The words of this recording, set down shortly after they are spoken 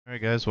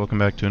Alright guys, welcome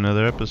back to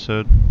another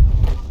episode.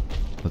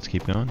 Let's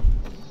keep going.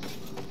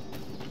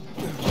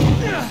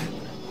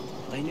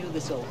 I knew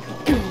this old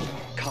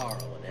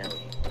Carl and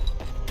Ellie.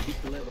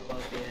 Used to live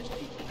above the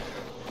antique.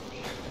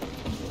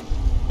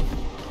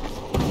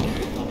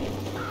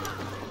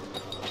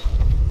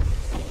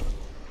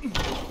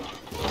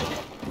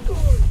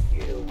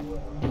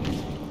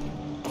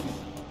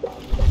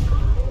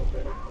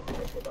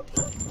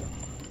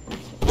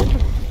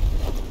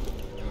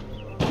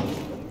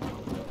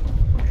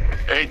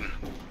 Aiden,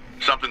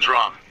 something's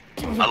wrong.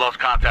 I lost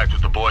contact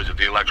with the boys at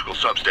the electrical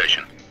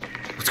substation.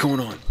 What's going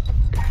on?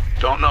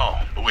 Don't know,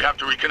 but we have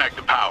to reconnect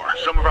the power.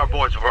 Some of our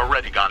boys have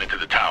already gone into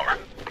the tower.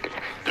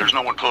 There's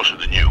no one closer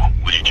than you.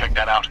 Will you check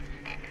that out?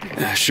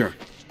 Sure.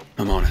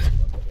 I'm on it.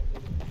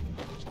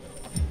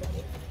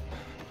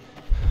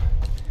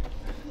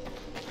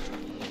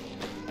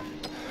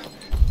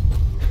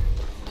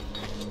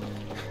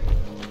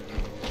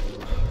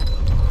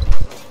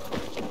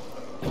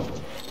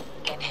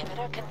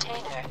 Inhibitor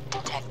container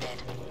detected.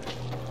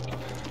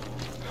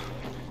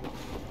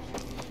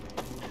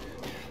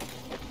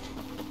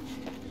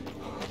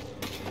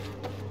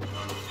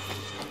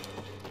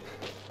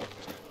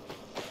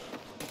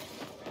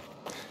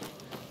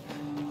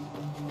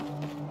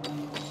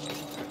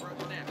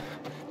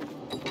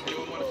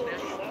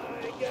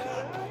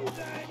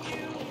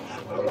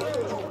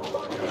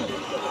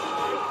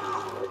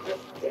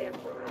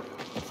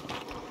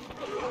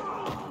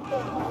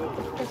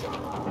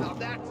 Not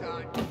that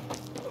time.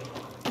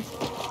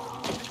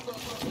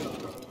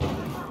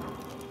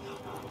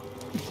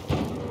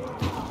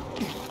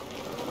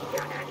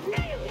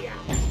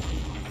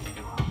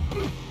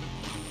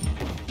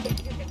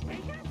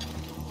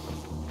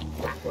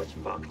 That was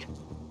fucked.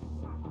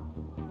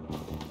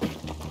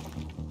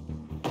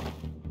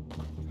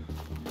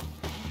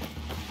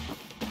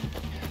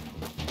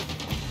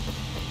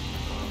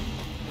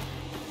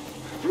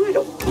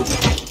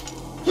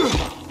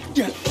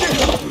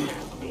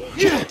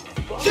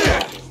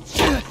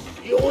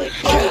 You ain't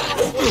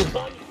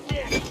fun,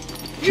 shit.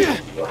 You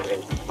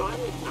having fun?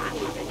 I'm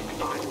having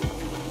fun.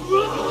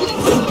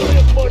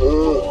 Much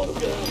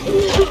longer.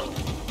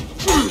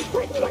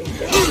 Break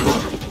myself.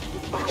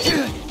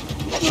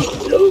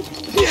 Luke.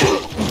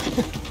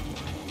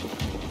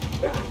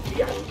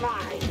 You're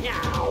mine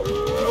now.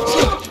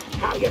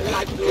 How you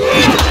like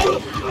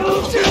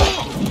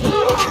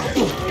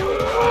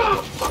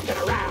fucking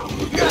around.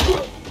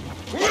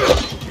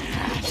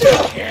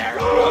 Here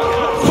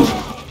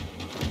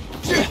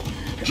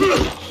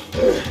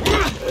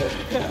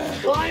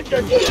climb the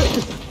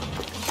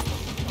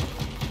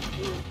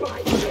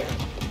Bye here.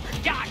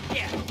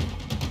 Gotcha.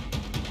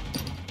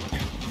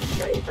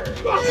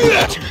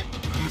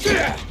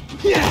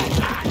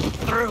 I'm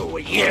through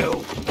with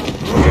you.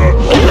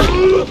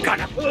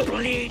 Gonna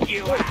bleed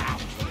you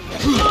out.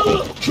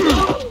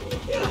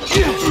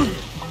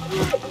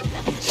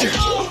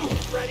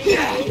 Ready?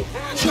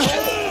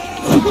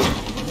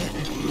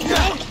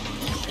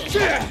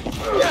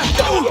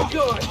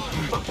 Good.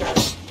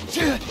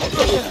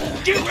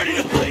 Get ready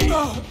to bleed.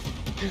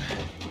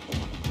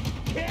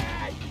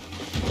 Catch.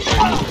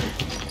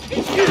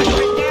 He's got it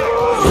right there.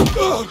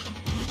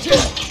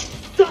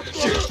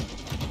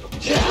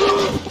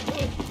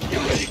 You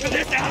ready for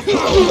this,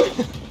 asshole?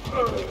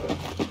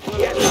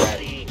 Get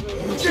ready.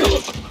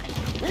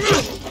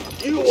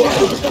 You are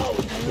so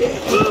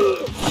sick.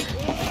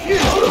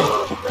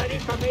 Ready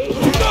for me?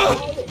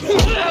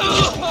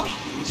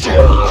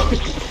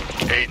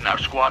 Aiden, our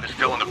squad is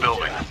still in the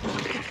building.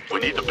 We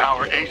need the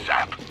power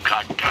ASAP.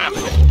 God damn it.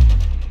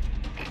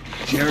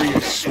 The area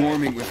is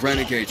swarming with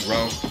renegades,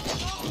 Ro.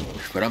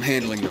 But I'm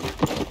handling them.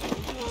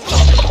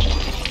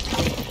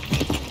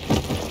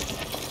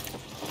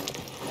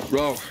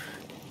 Ro,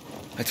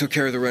 I took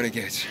care of the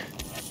renegades.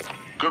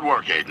 Good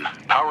work, Aiden.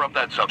 Power up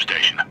that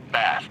substation.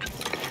 Fast.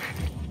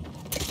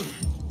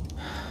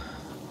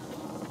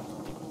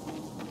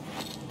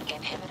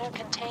 Inhibitor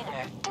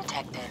container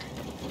detected.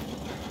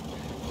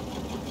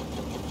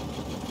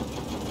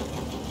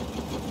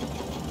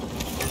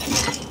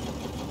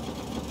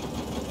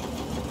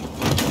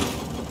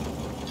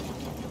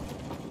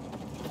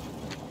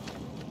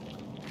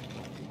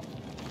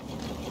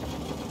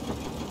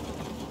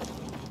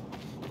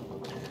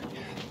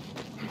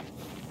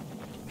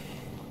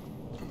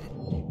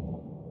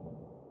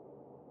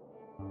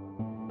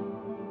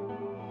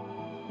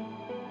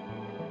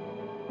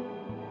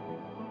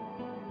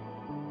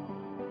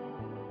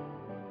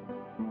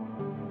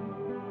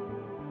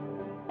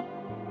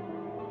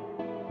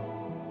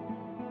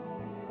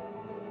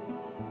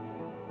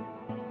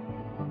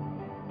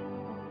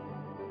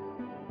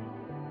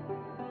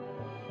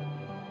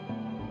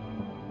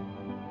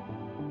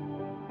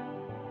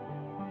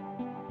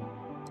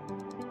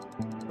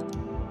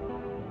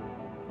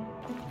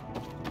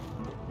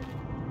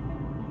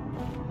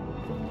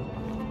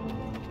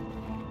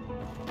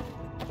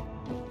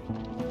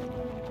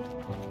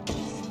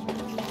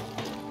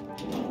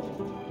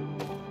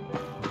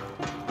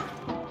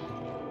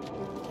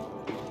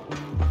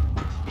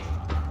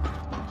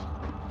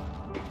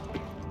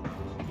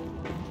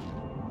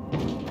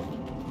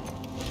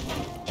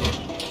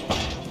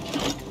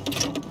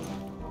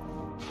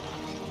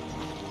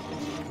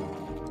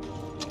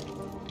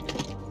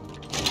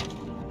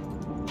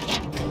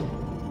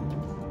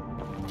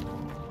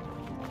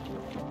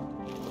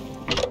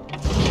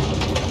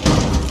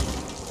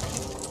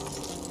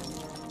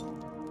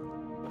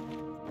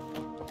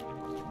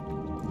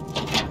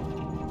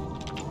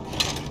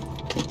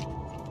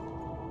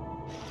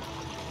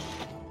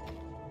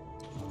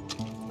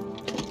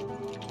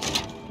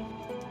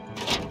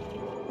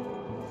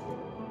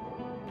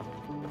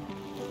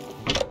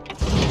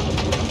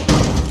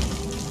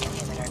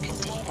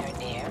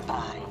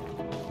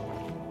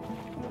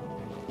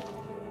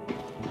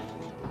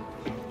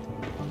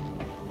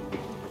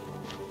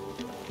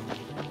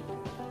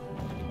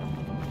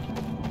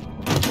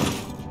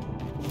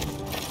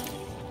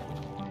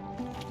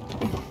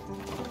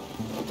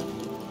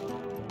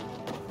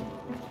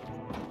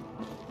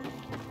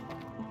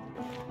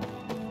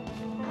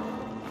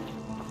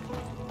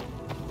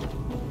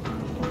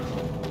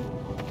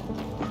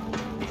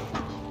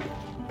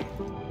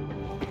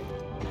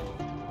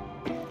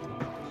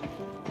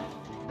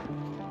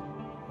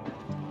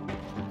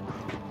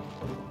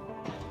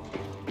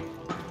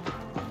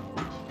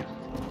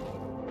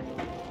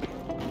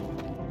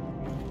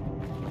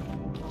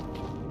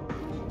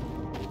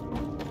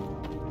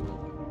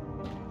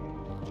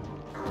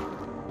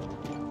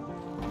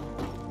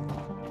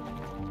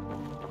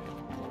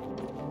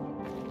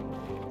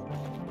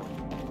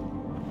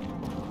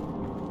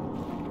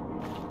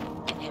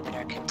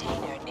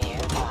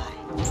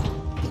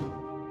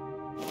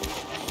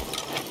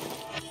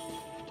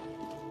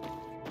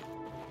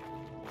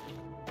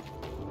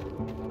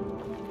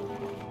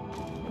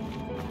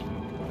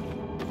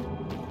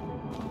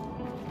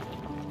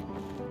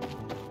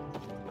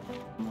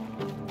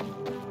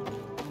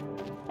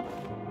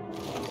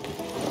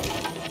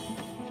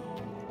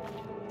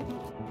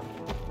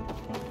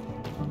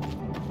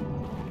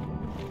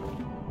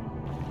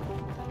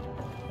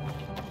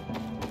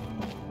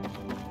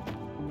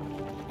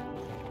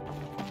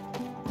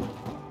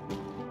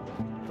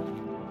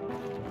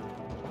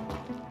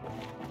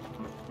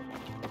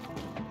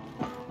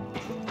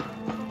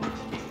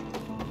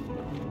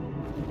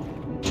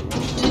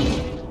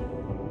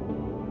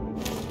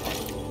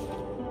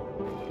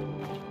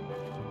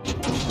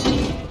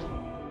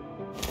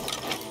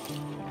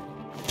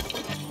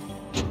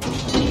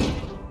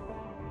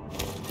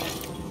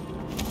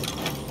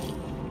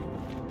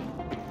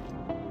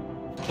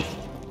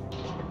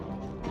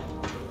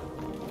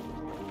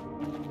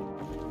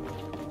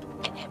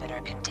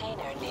 Inhibitor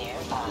container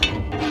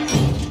nearby.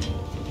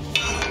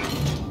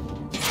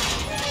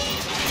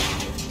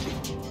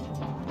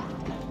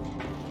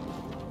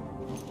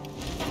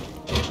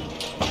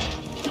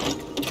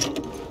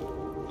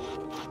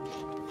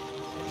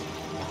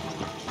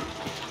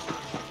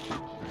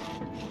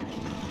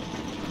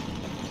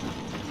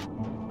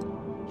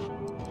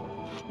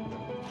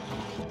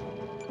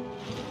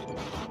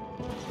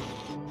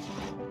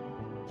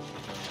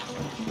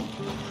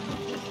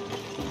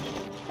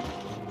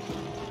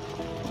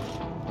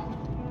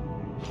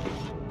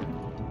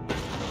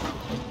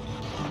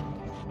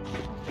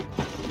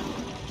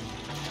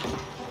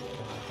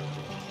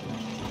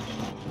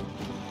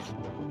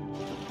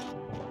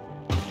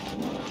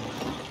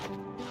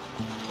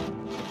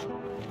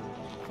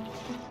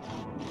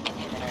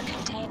 Inhibitor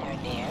container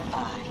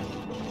nearby.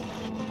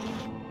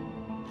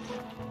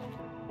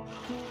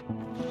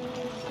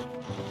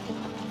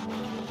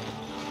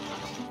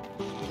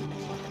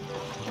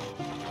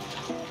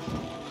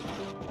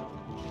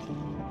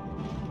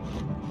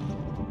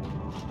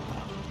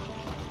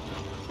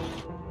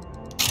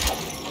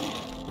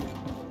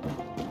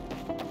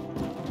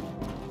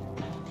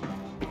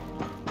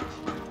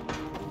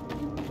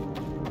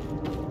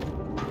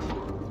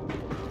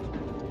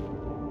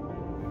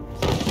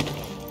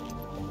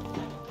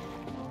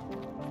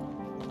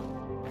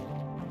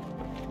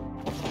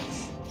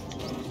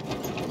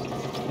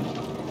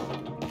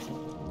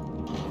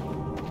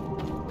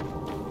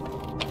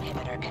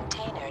 Inhibitor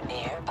container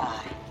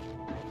nearby.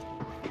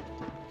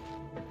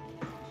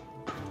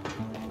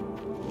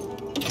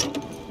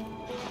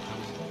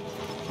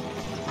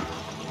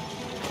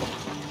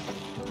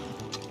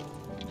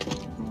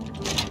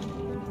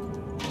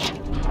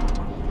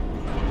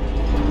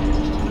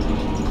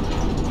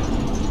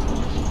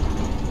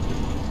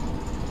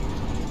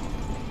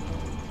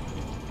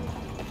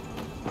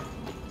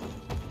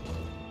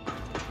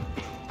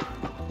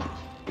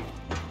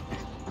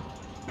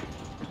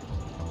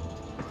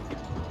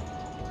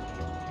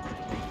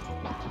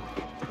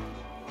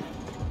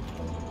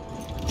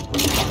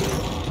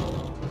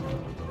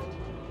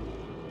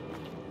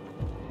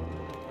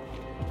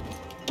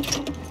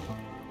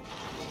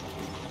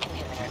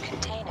 Inhibitor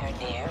container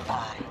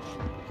nearby.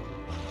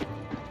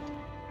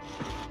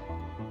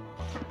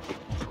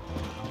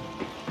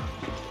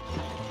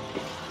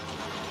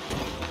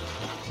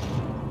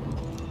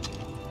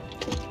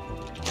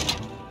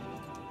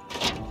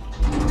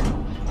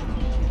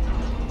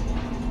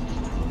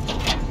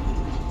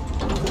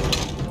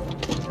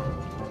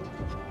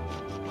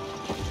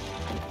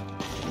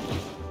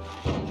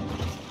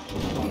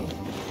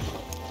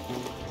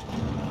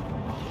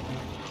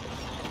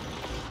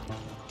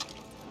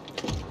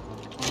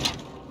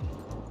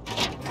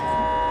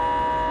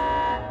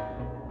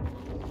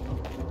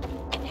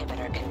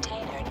 Inhibitor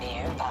container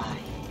nearby.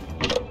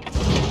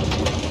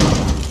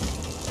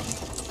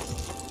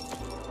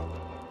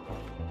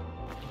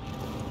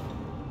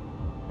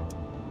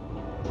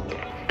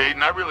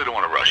 Aiden, I really don't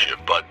want to rush you,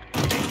 but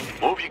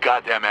move your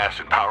goddamn ass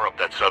and power up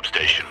that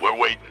substation. We're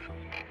waiting.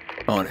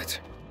 On it.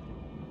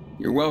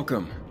 You're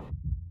welcome,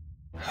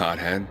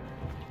 hothead.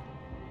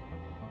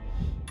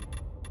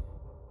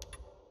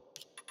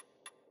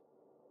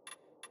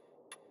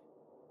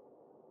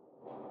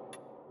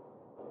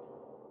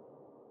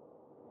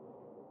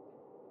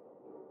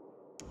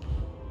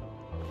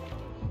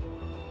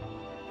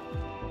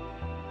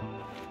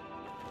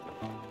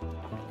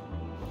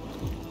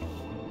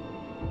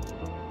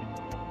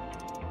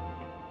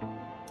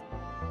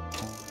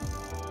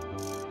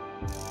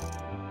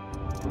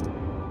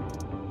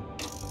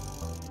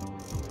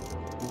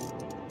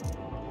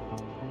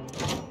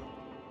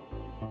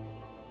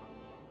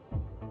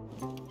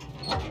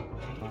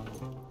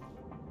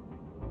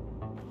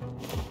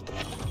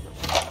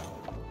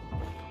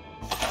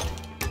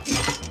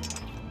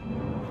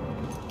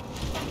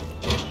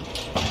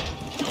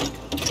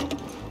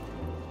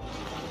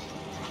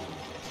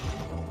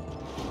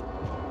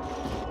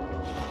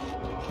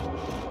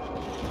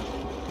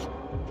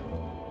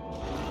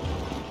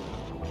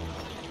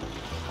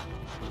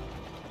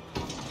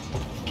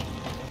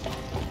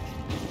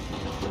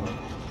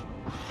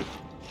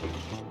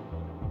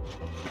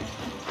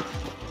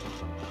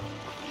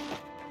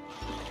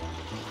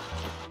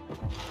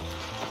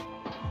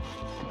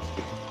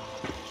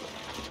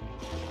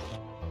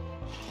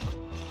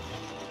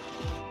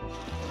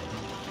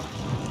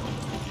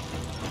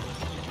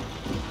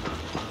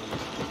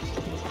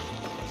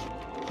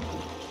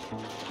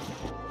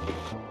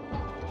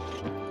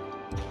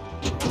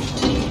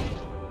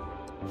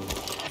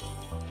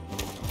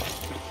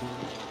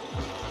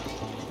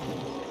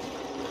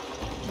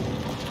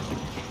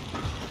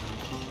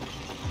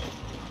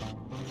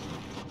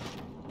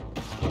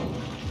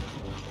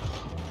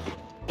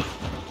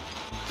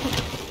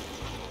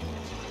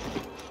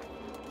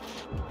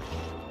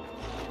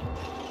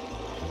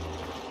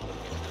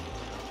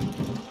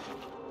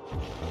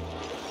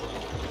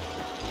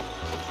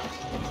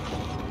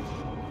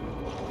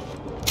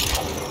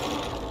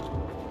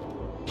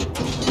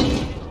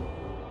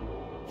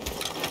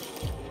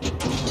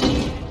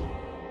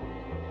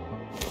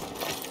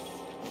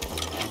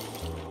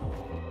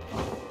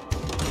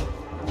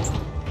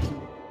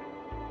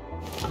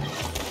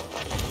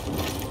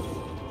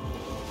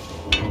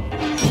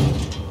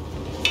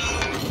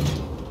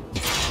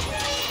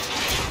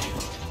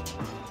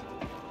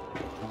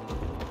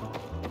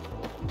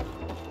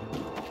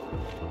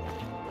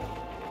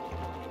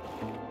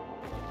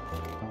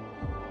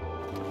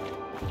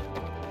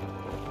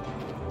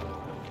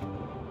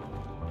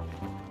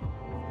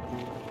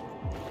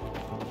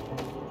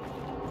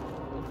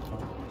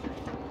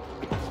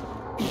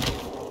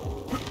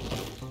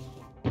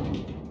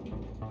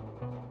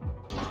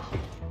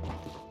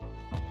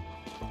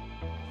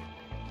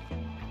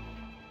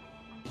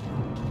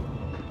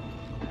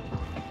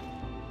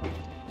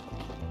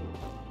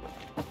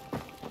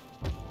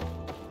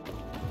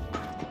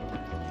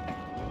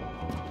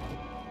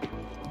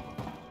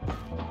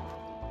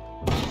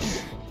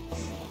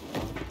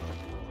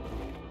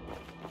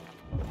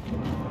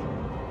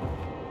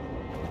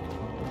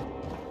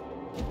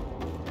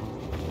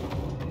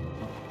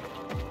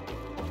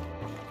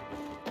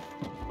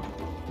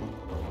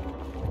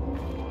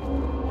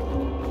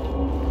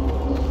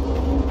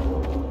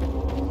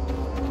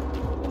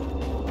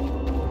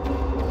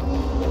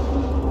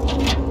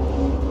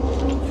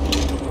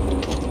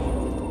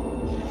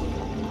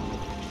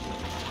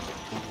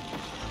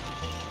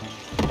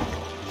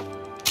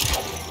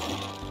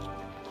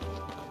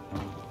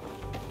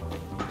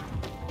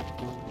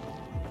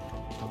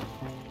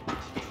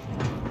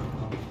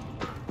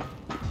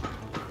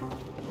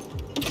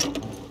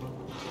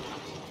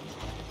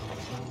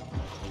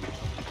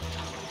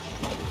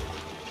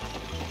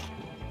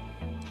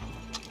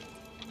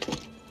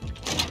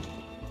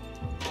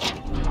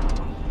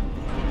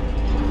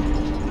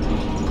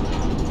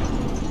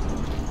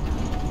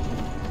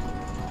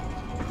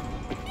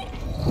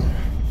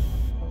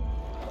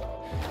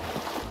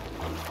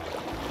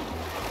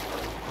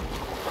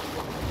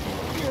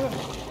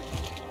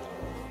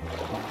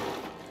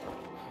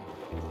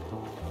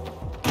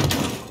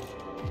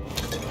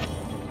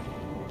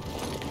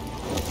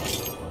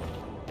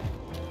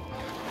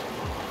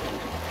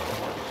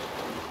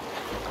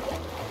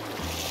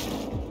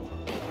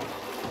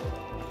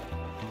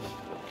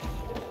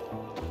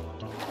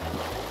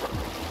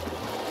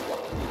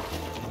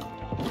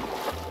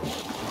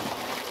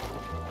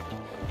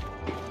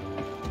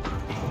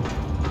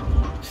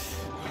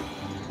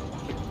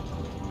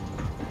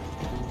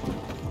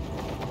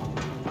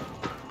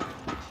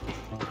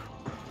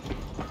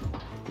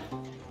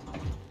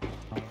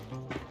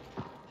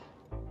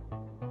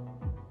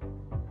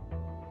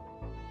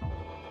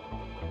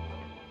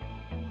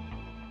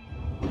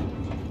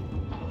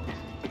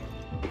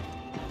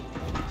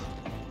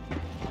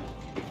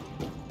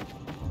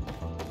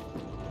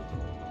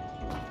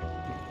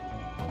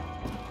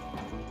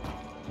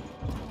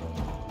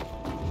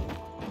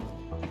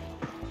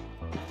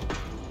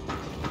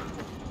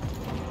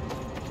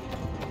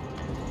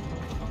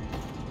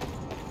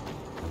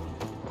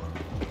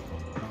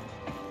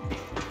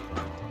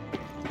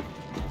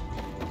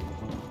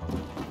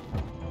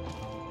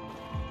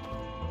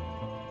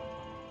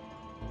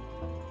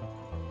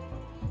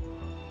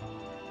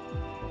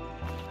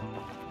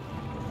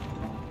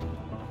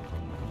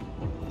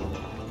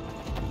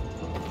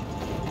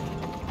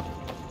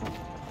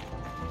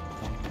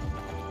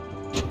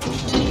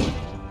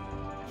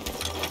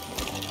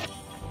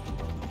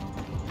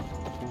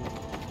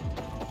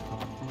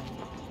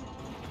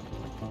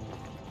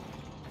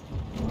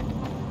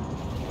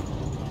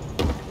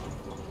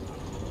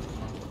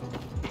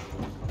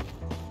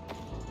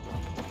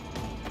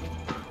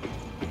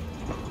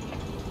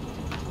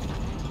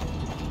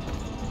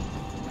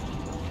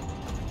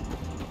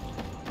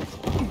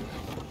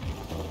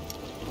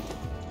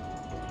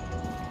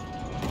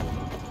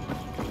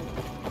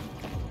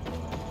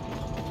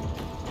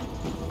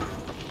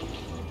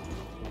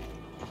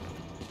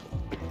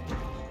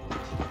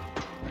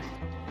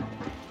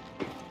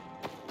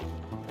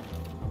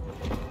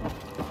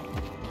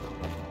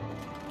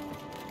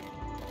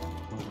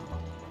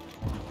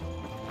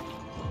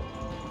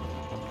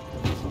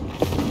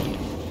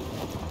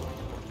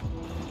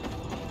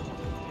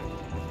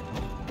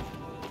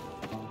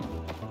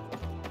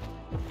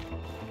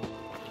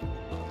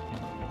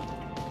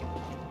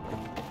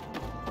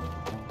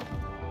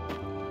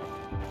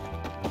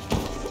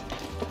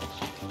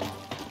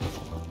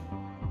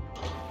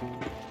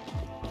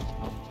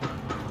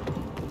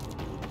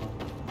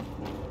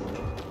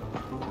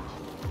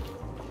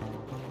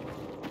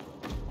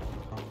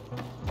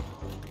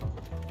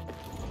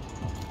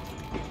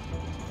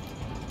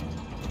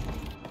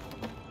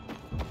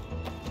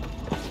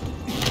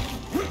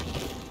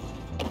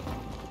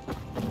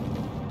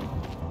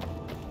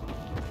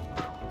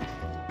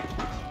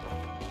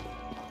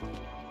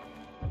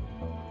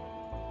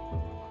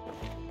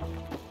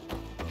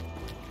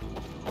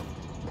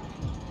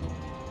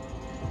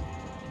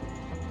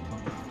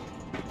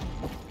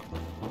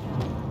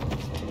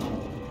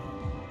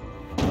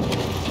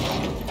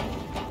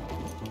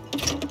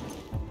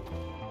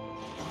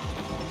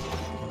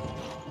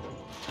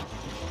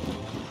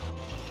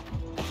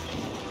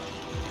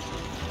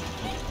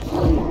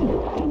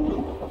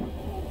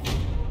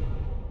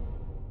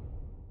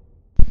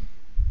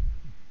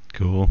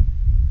 Cool.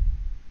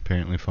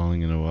 Apparently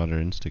falling into water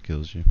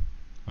insta-kills you.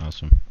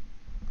 Awesome.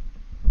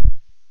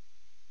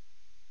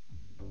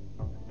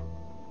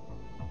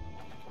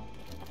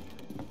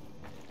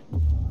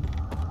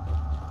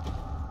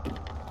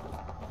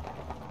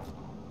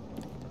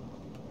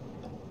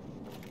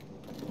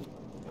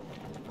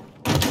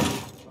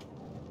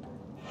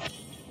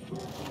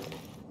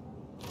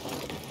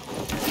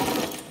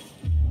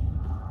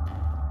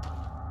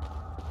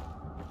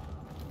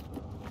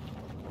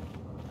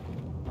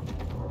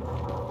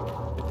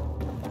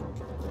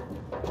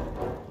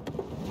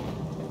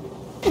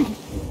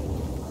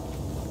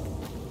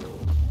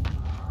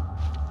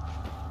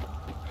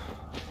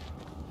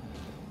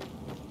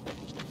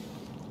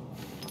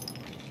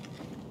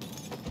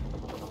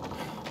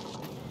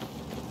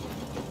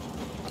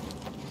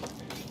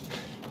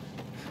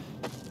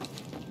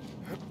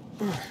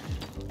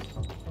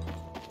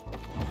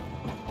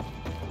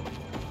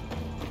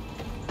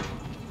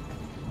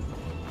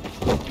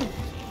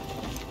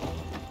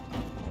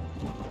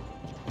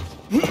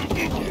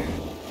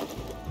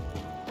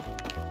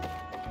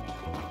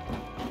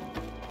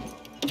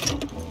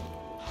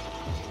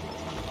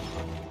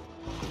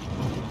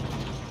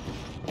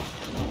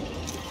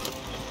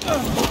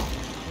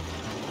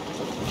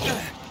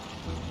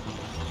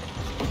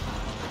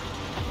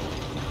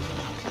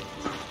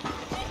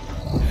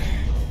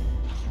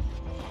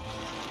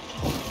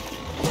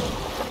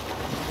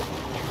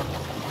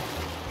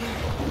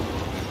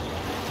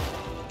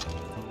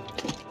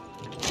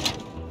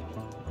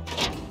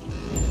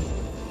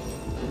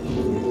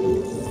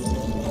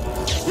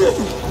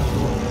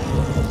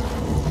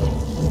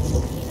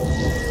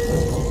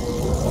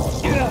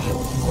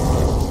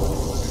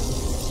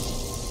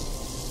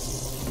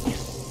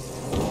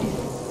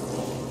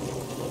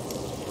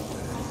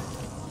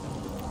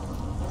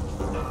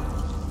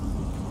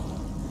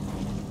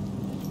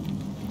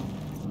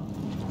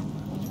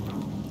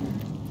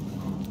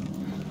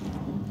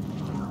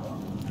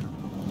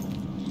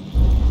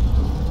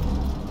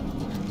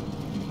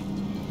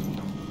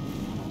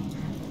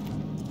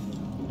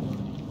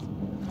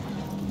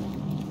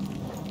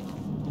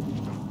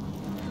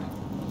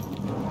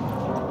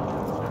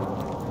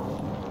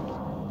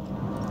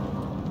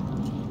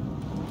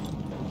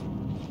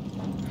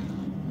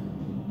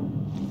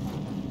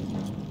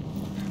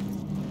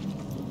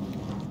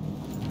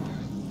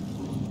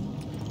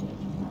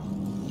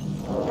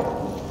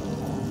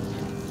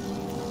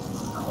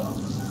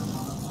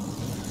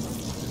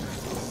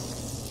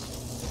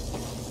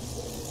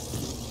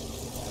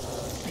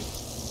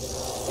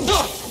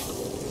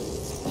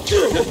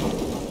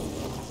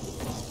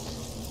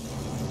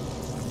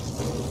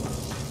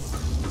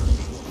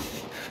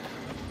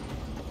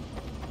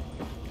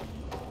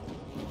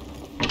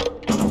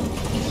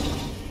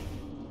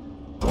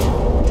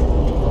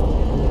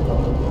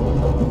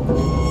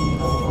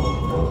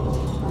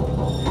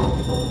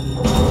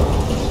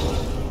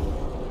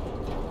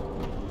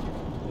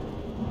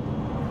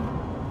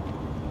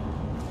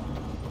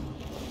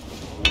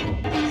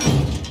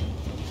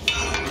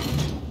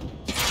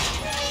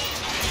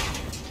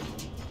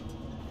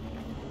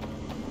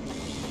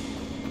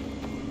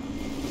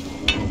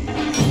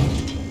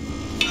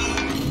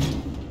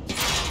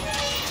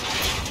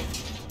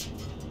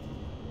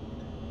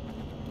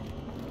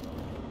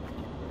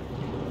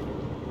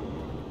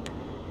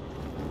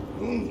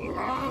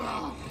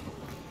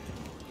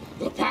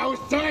 The power's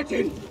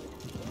starting.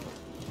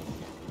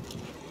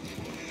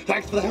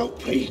 Thanks for the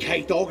help,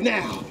 PK Dog.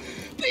 Now,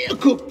 be a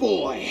good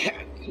boy.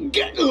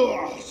 Get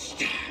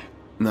lost.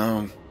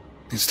 No,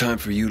 it's time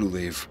for you to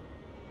leave.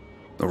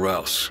 Or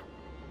else.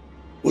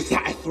 Was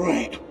that a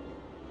threat?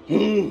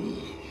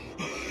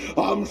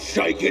 I'm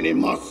shaking in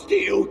my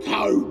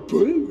steel-toed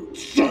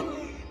boots.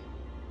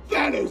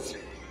 Fellas.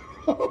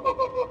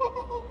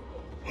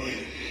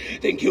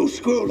 Think he'll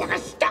squeal like a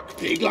stuck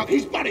pig like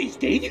his buddies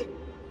did?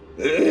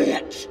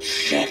 Let's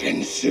check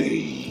and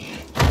see.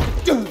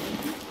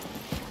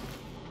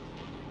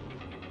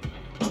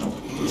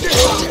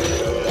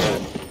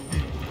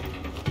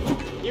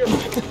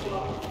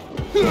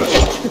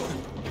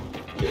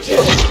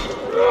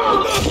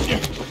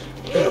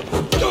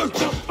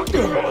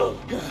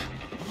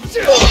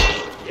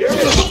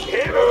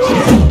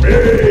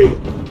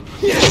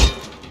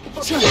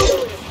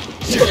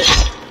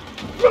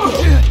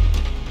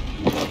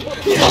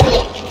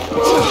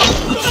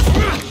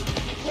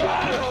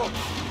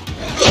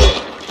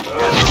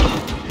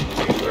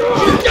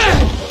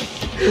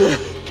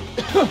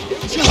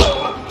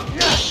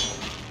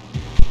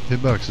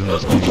 hitbox in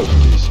this game can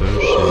be so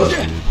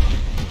shitty,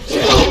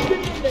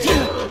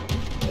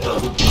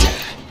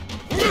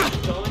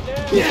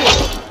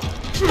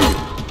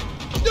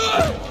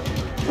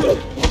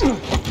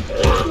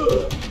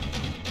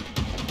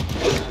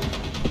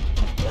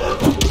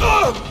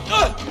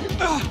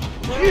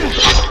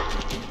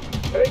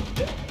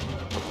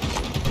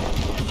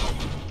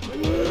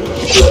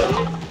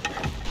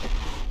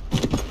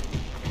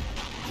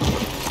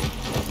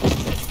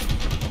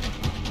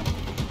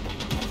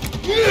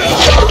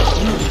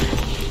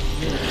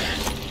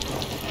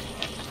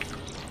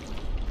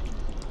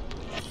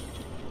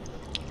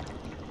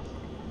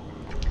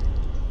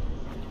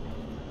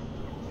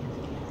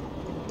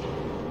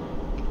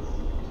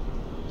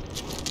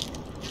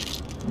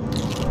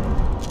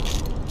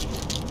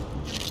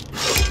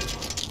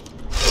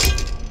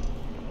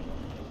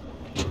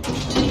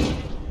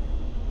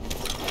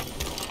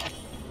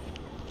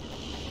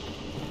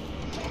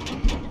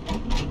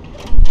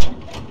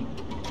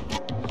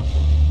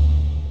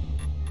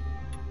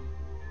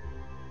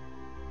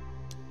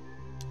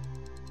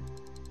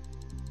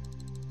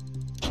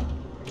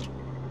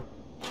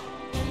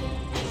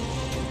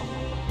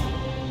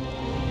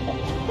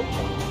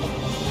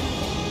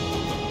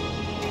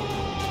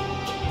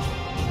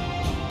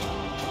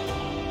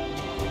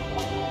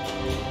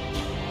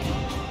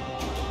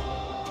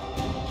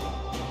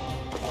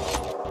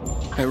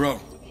 Hey,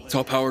 Ro. It's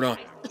all powered on.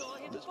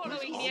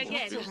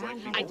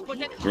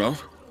 Ro?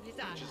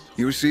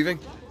 You receiving?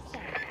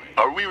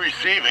 Are we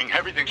receiving?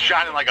 Everything's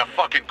shining like a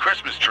fucking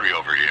Christmas tree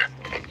over here.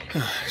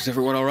 Is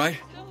everyone all right?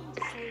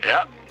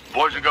 Yeah,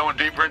 boys are going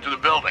deeper into the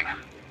building.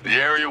 The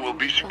area will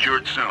be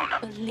secured soon.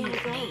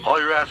 Haul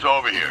your ass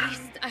over here.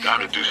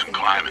 Time to do some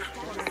climbing.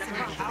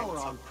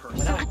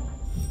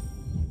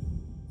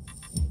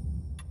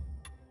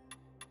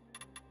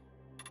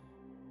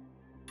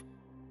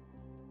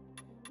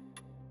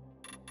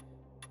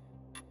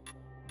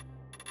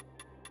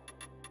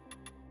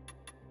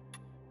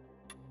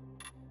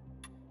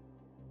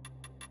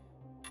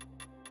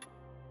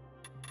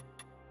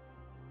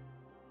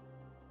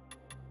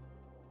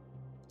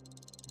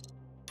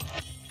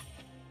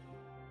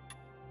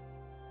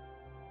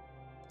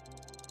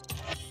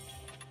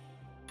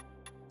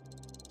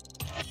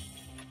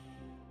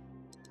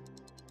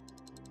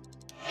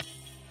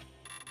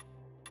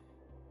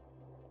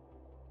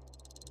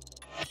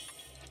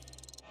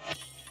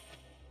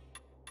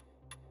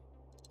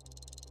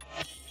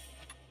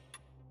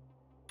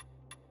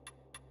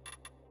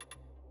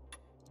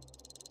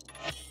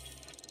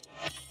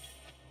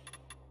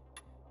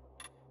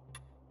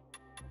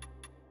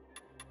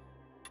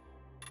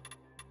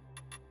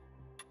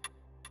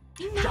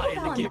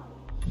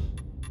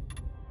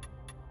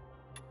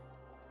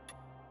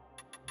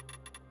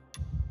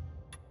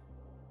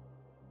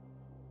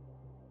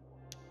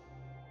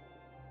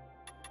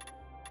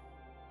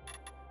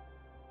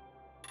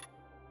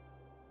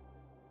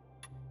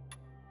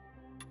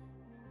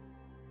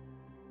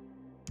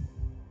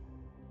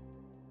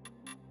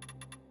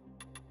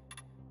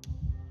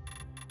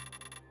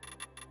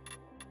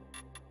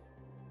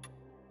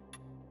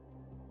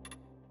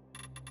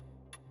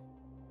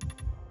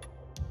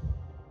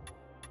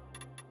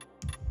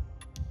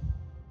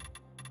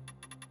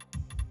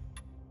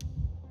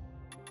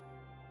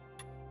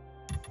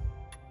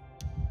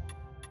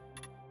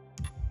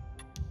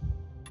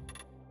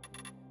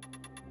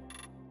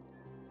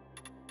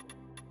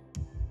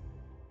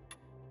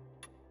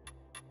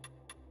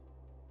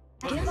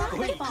 Give up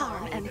the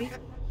farm and be...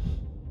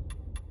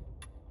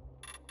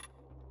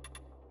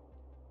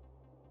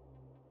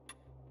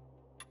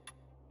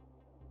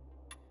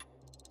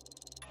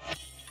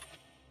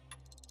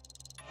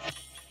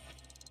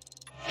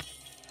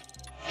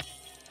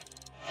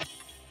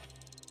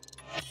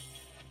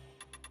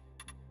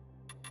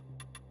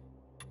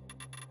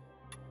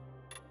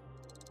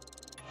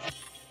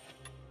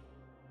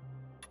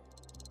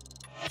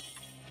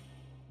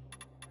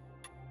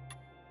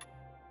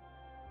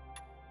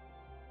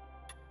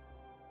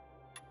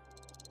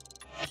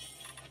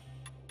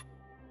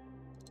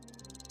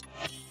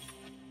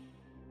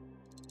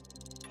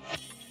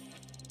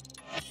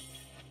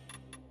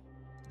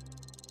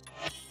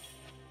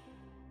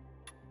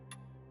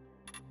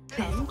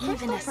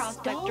 Even a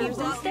prospectors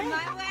instead.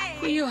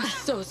 You are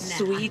so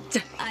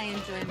sweet. I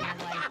enjoy my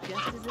life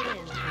just as it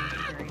is, thank you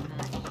very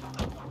much.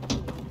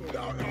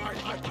 No,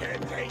 I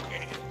can't take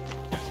it.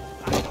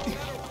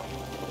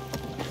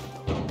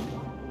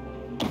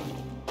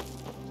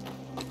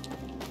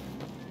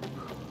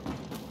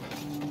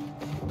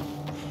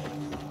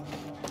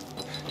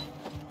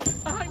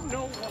 I'm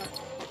no one.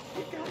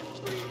 You gotta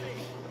free me.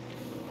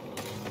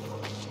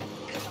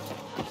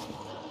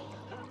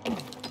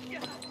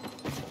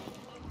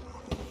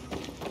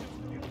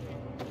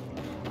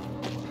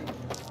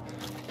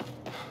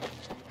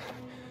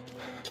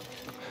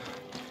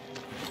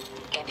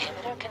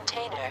 Inhibitor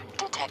container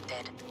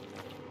detected.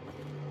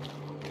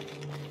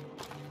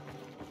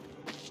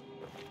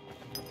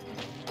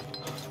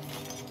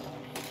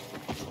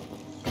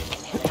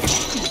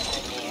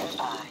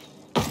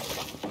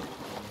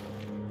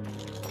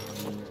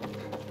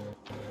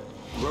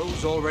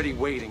 Car's already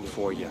waiting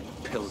for you.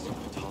 Pills.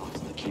 Talks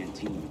in the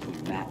canteen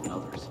between Matt and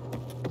others.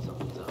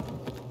 Something's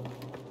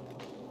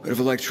up. But if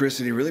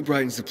electricity really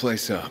brightens the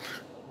place up.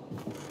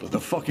 But the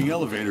fucking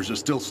elevators are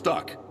still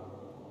stuck.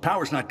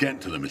 Power's not getting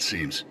to them, it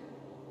seems.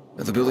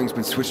 Now, the building's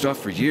been switched off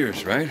for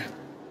years, right?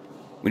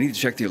 We need to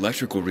check the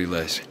electrical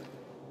relays.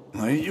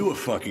 Well, ain't you a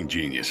fucking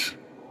genius?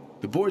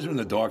 The boys in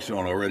the dark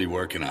zone are already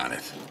working on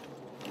it.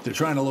 They're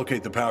trying to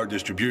locate the power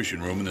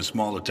distribution room in the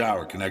smaller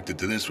tower connected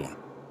to this one.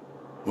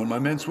 When my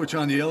men switch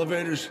on the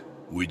elevators,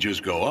 we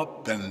just go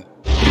up and...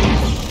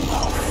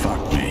 Oh,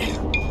 fuck me.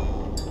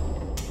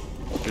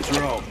 It's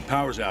Rowe.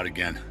 Power's out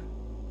again.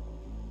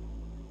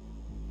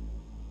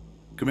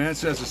 Command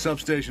says the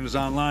substation is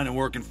online and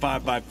working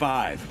 5 by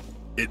 5.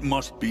 It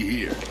must be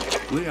here.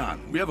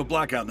 Leon, we have a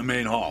blackout in the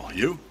main hall.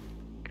 You?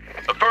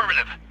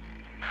 Affirmative.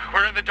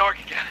 We're in the dark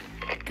again.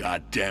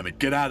 God damn it.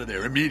 Get out of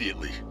there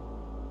immediately.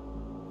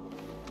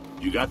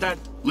 You got that?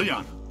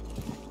 Leon?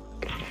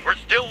 We're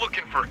still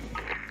looking for...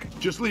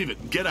 Just leave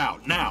it. Get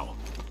out, now.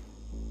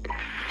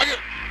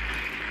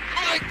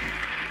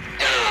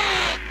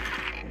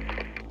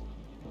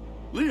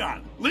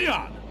 Leon!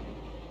 Leon!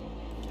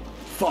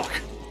 Fuck.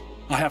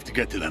 I have to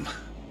get to them.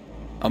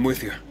 I'm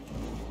with you.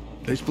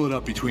 They split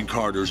up between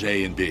corridors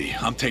A and B.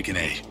 I'm taking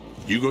A.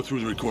 You go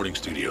through the recording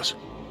studios.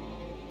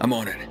 I'm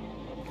on it.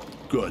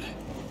 Good.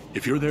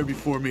 If you're there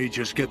before me,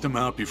 just get them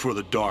out before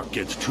the dark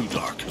gets too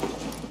dark.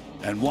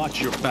 And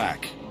watch your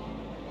back.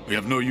 We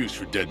have no use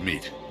for dead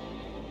meat.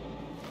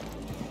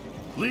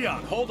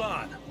 Leon, hold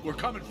on. We're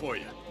coming for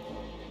you.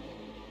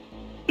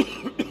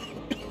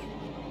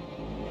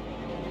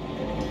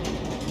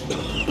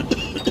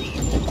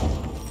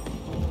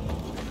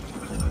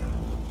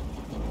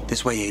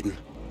 This way, Aiden.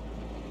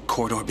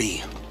 Corridor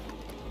B.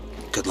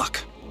 Good luck.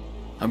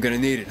 I'm gonna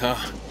need it, huh?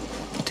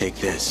 Take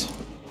this.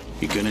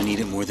 You're gonna need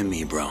it more than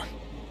me, bro.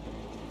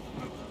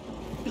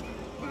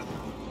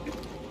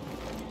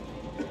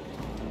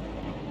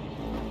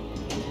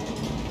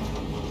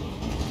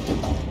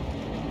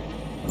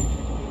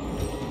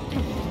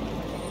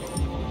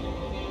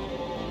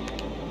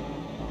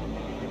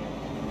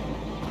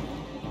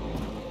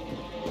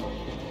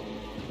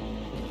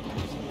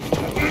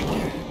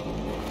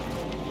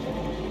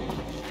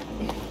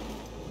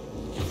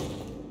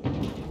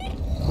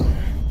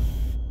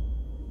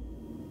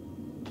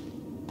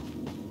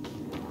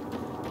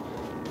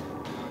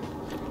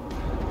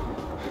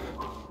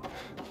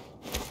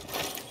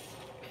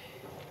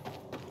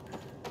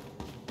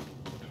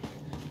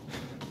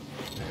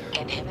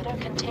 Inhibitor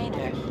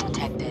container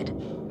detected.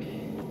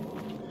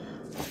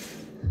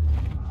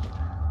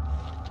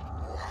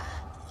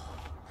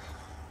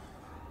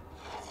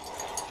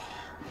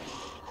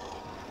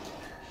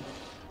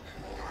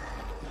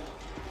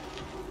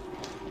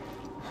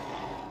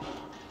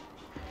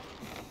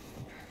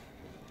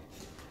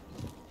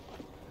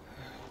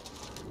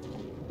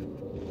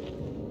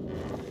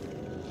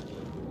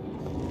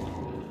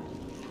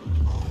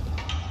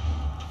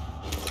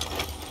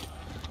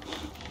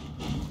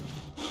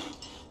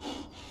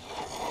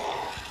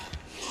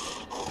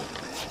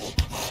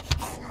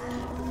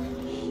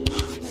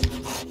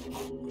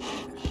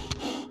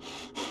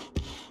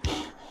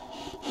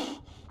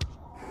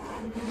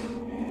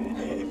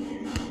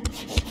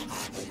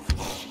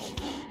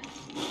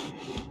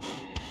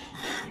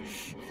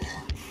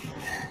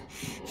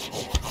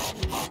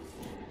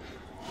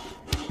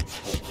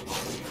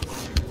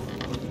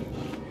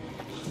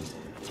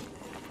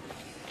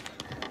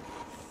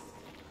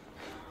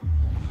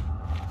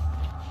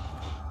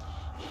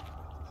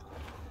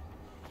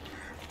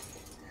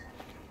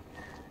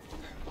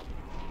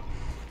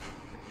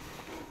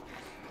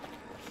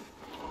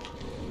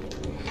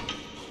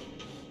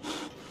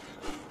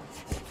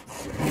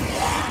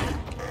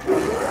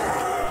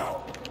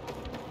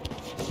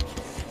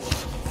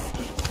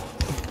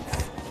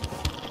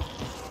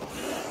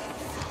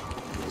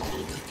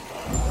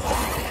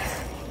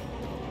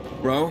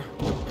 Bro,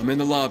 I'm in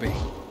the lobby.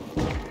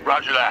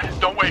 Roger that.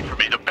 Don't wait for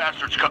me. The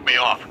bastards cut me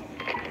off.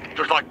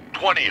 There's like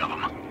 20 of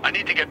them. I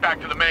need to get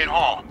back to the main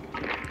hall.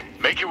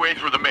 Make your way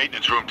through the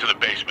maintenance room to the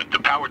basement. The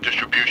power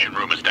distribution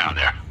room is down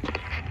there.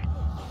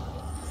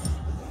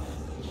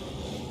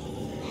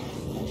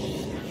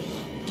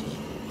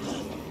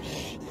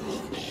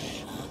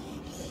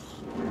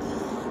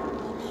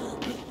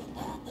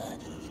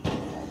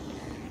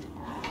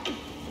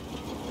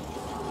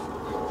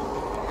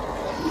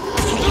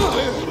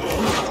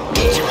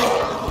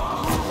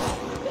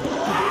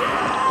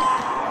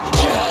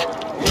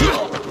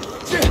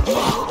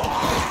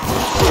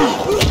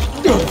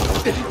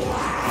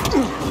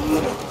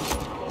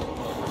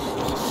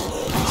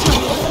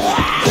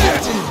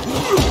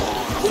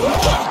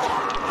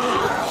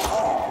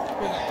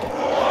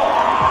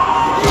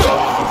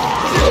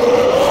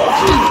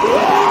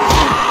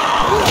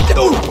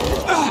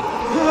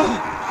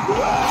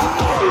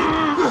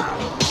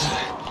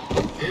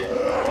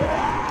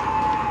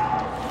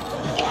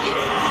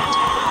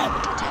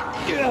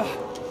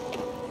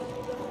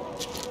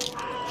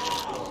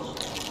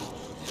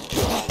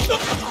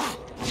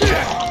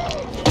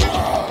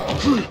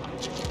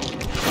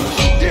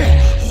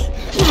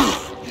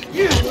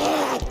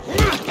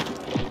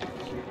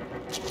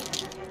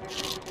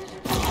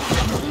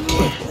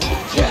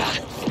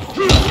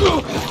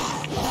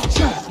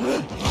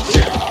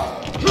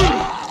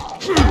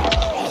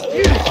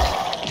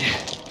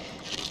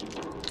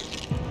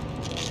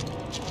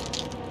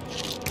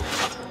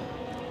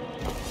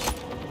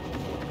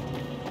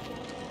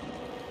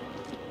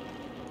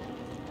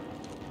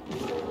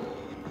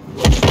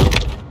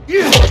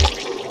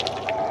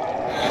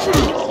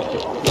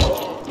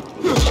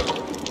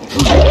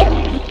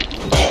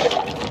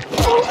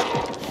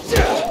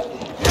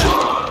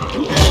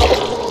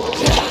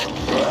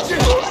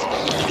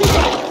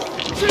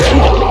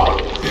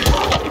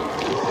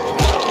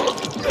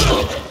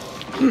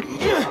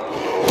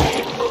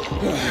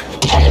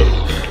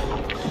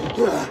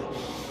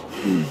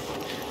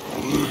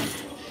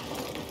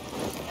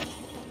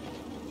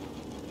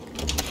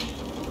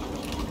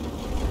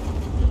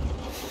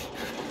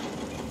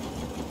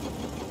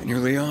 You're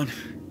Leon?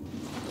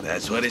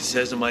 That's what it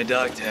says on my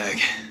dog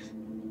tag.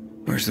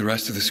 Where's the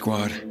rest of the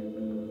squad?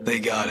 They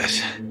got us.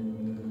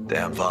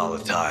 Damn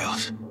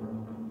volatiles.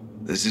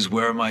 This is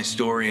where my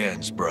story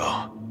ends,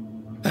 bro.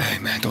 Hey,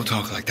 man, don't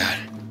talk like that.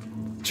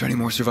 Is there any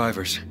more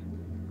survivors?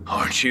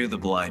 Aren't you the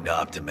blind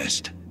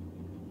optimist?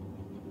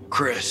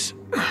 Chris,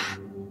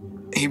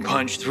 he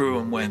punched through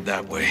and went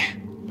that way.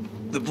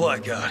 The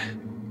blackout.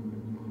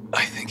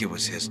 I think it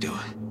was his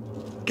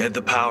doing. Get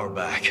the power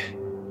back.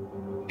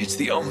 It's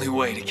the only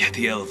way to get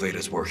the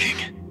elevators working.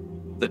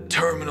 The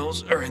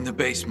terminals are in the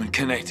basement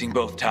connecting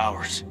both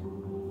towers.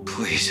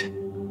 Please,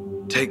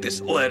 take this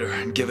letter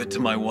and give it to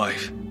my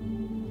wife.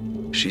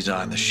 She's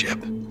on the ship.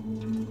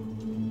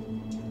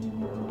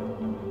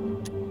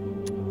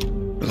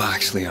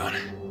 Relax, Leon.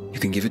 You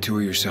can give it to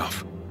her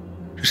yourself.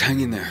 Just hang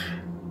in there.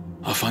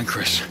 I'll find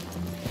Chris.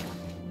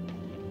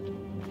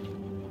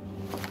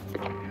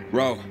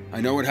 Ro,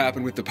 I know what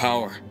happened with the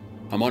power.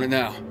 I'm on it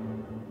now.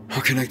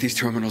 I'll connect these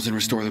terminals and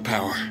restore the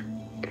power.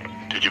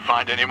 Did you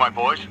find any of my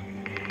boys?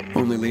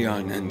 Only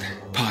Leon and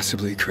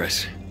possibly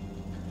Chris.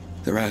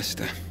 The rest,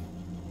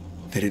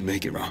 they didn't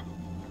make it, Ro.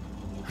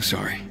 I'm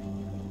sorry.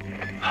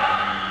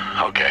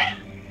 Okay.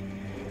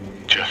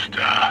 Just,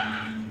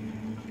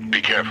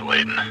 be careful,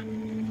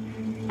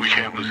 Aiden. We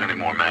can't lose any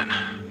more men.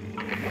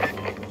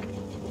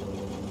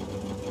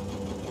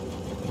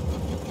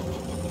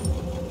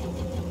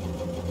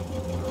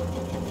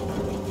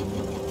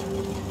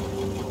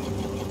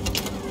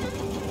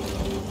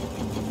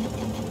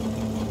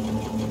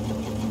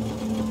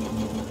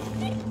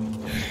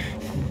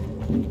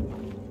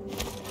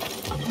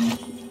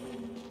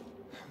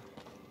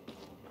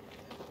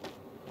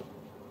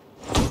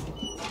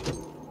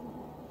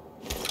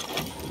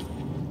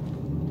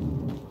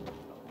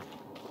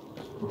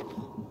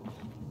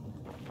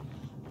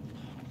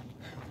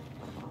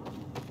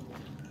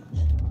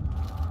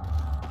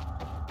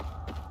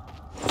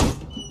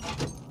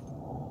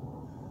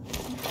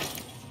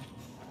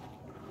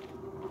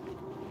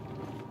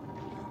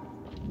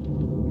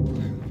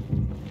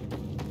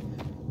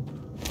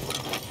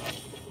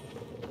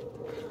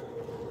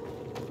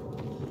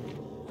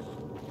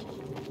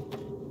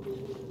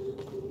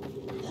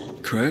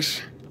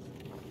 Chris?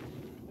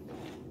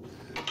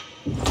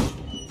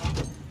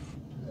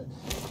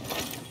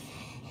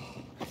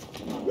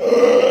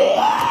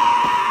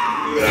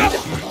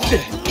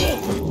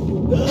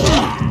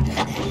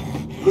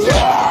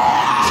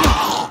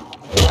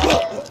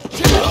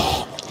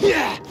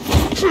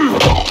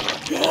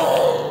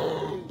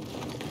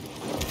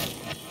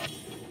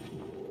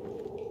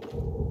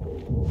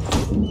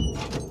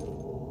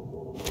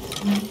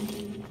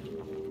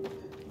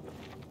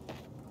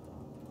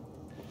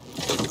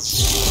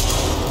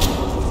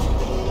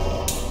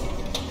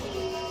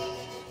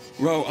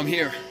 Ro, I'm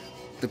here.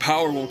 The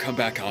power won't come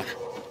back on.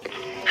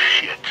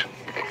 Shit.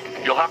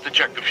 You'll have to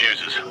check the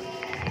fuses.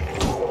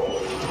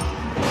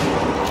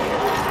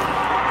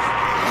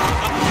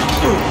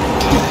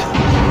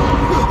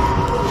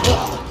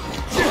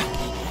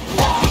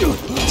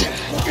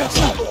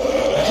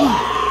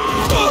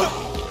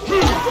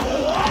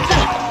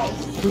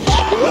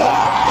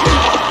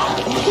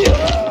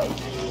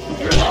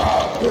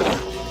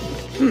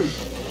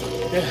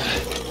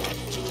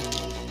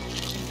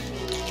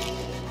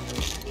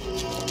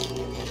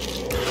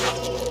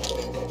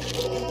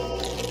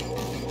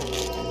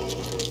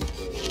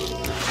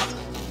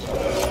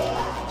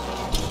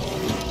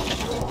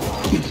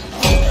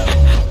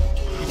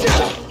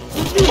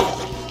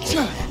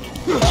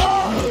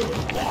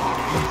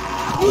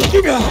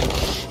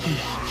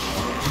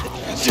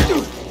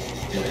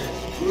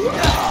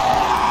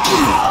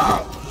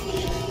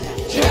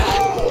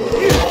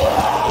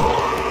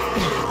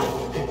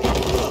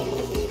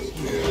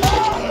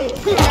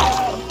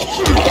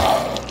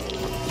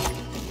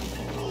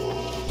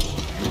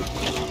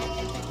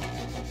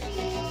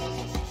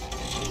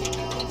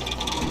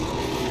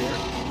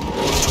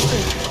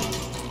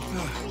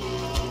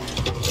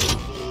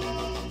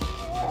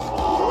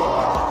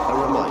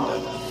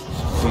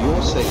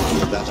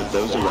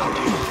 Those around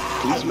you,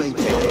 please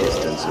maintain a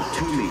distance of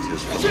 2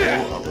 meters from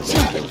all others in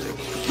the building.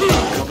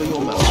 Cover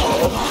your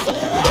mouth.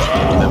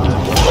 Remember to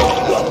wash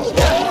your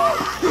hands.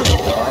 The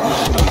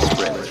virus can be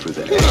spread through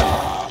the air,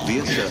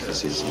 via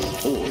surfaces,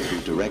 or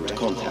through direct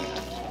contact.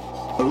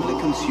 Only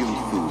consume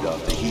food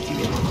after heating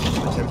it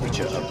to a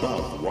temperature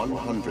above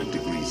 100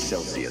 degrees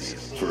Celsius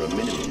for a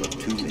minimum of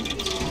 2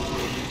 minutes.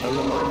 A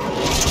reminder,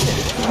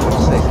 for your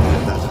safety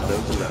and that of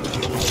those around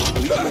you,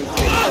 please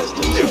maintain a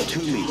distance of 2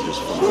 meters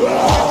from all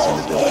others in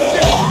the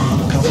building.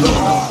 Cover your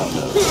mouth and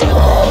nose.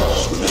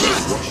 Remember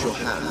to wash your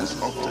hands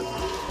often.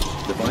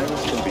 The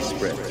virus can be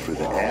spread through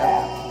the air,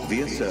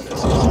 via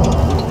surfaces, or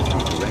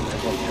through direct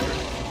contact.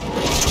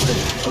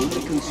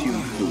 Only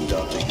consume food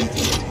after heating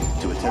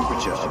it to a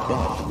temperature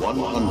above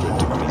 100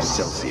 degrees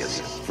Celsius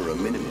for a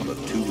minimum of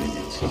 2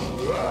 minutes.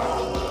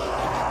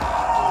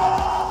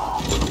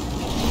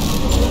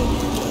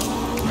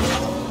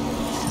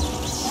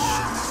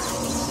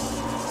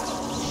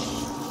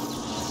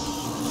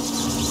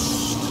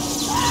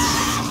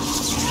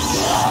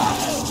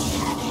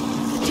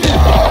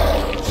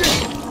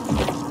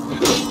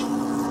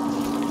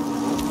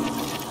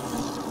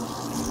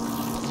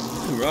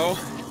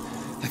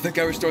 I think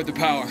I restored the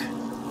power.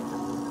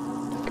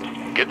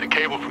 Get the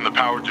cable from the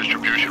power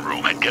distribution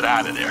room and get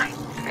out of there.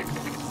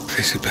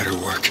 This had better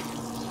work.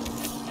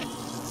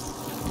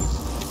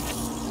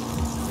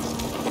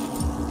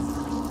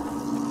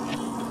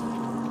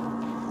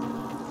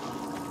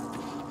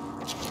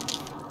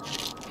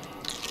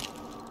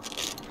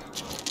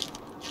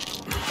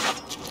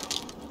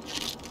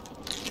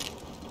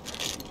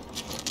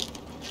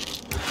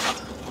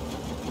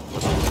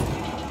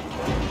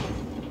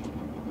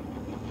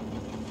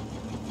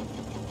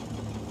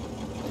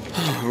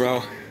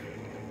 Ro,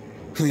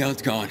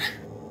 Leon's gone.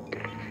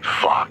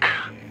 Fuck.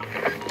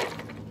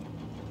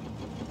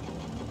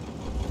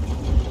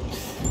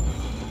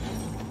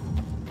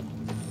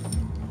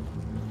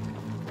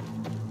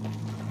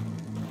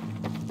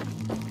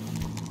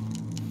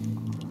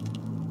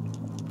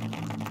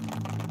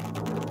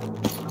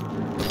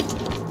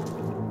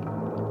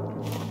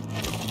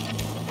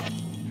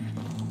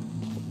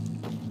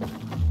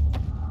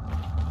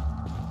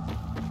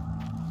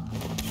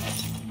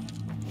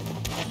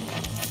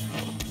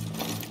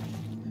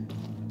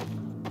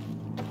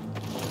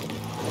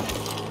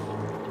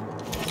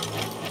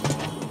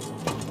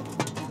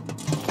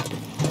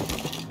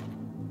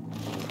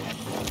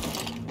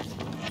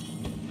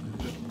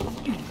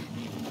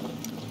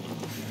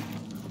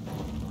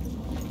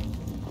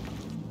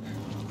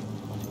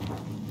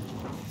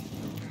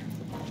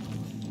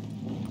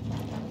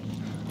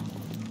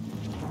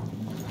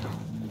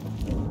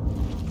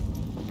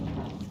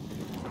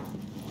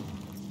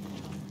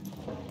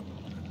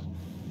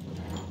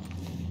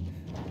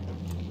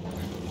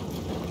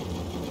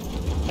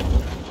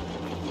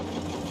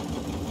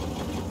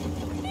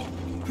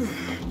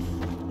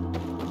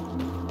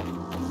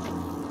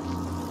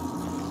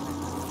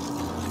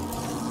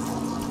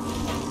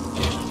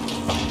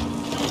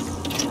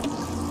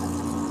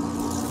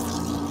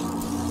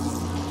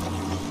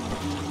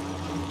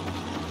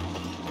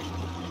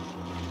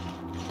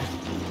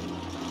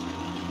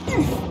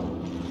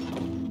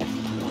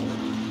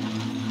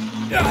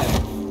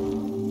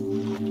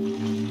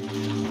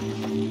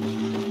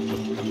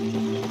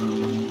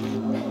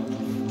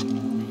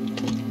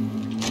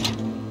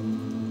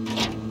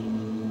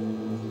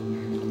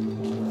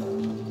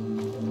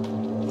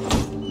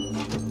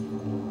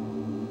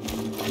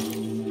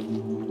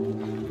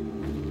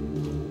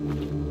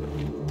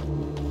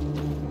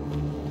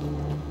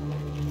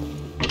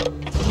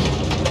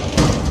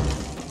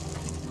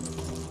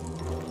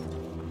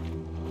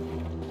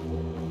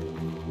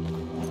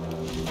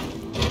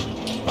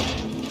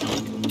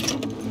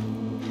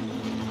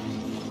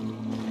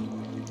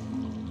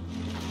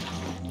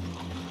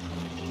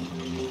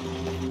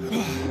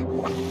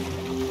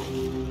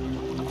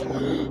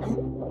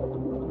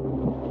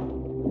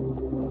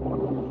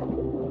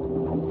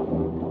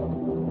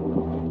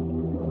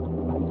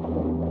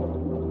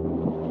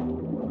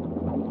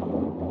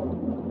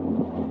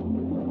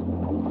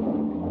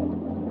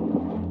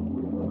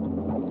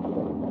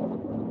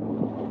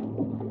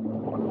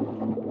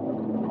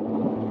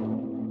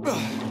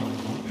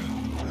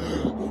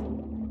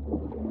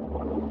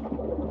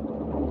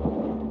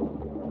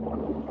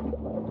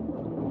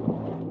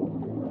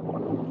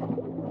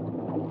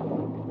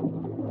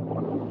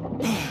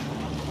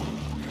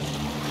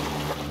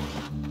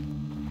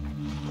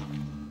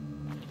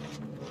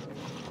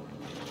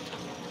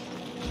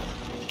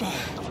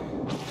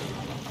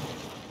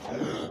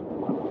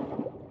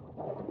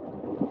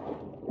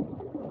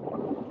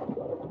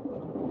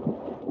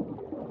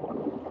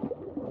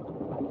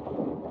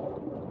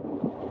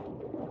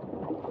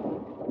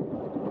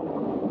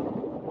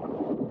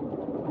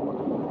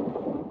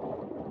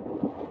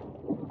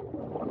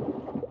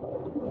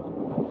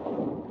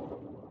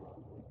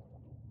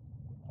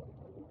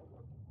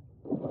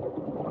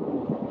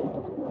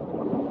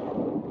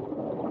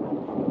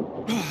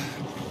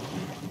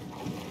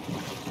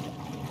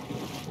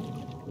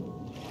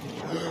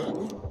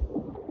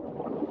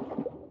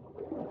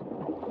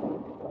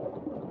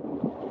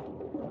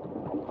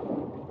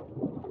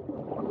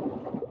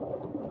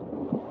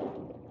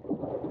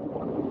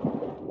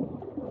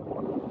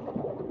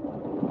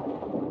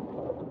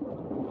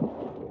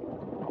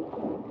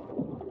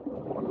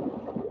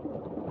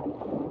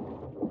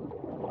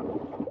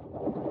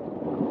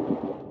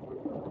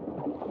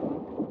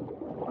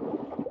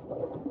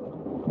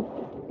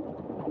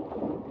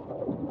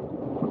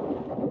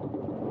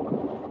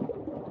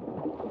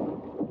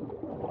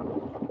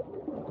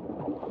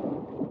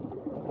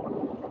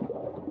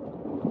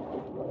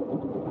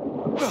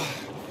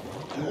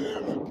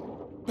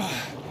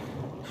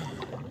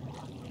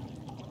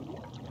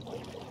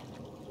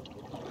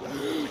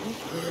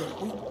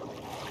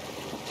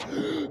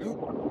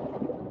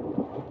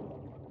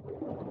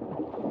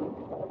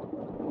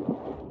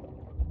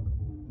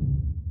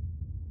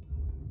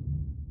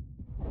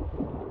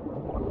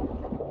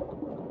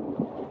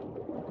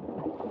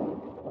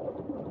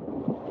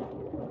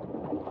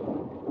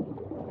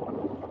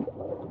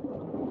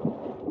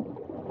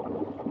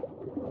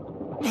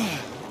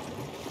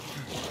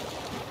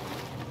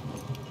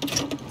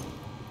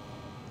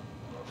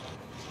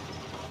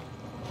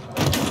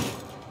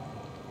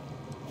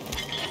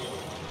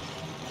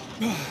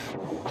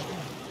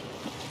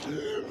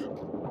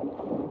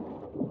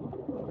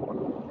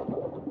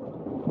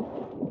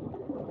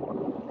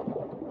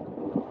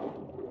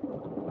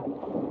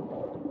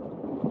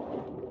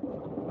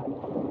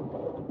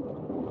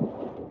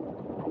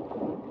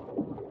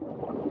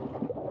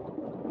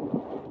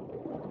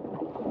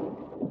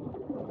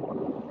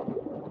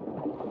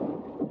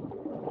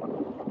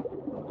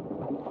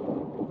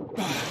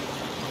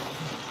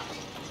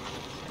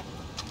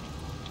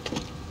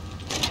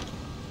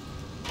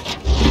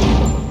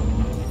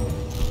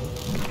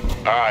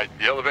 Alright,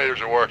 the elevators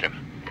are working.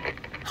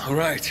 All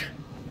right.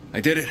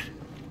 I did it.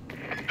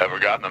 Ever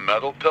gotten a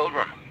medal,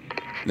 Pilgrim?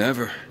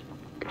 Never.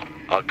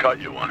 I'll cut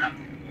you one.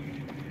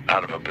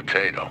 Out of a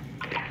potato.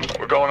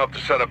 We're going up to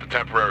set up a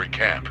temporary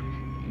camp.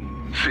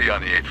 See you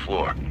on the 8th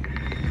floor.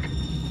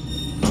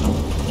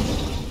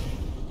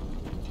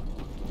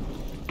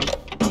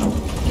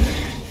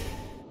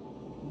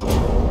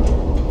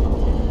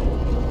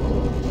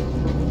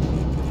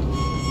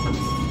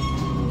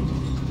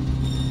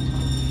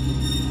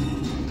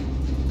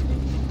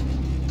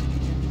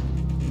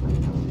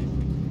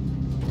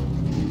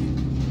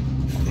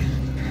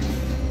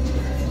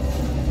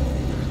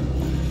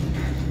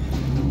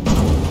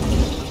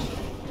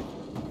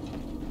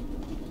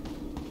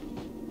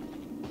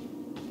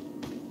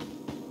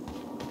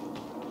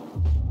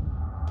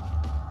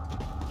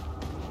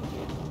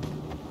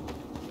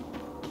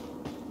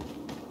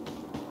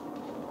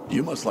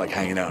 You must like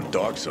hanging out in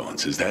dark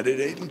zones. Is that it,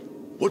 Aiden?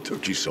 What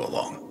took you so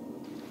long?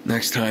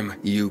 Next time,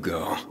 you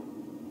go.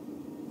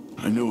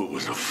 I knew it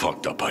was a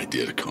fucked up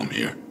idea to come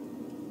here.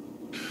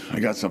 I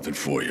got something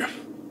for you.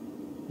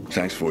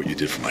 Thanks for what you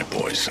did for my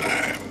boys.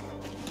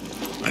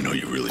 I know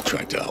you really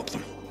tried to help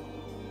them.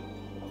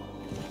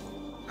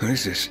 What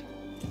is this?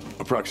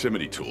 A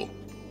proximity tool.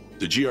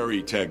 The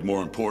GRE tagged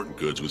more important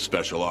goods with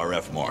special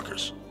RF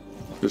markers.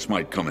 This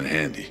might come in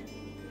handy.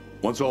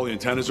 Once all the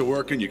antennas are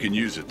working, you can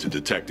use it to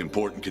detect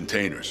important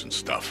containers and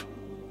stuff.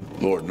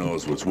 Lord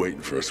knows what's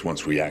waiting for us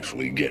once we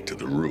actually get to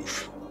the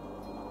roof.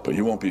 But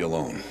you won't be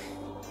alone.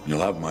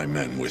 You'll have my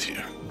men with you.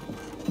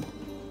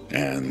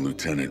 And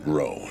Lieutenant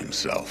Rowe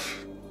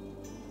himself.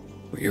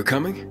 You're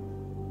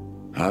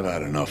coming? I've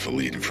had enough of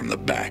leading from the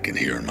back and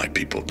hearing my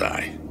people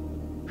die.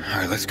 All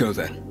right, let's go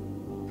then.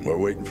 We're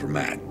waiting for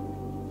Matt.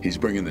 He's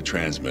bringing the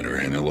transmitter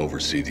and he'll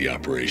oversee the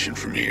operation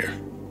from here.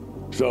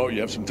 So,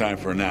 you have some time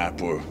for a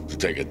nap or to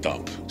take a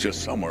dump.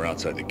 Just somewhere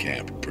outside the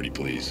camp, pretty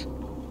please.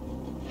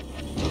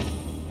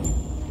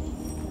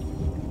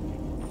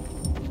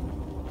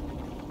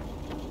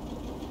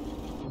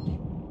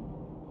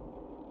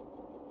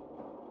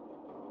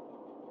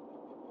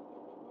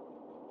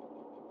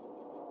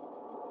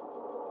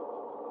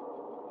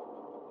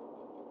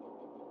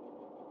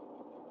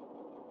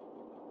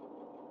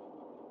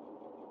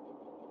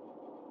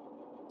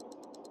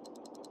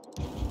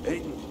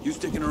 Aiden, you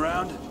sticking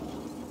around?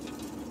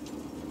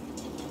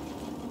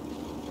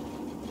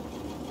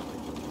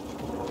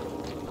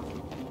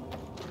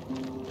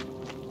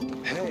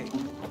 Hey,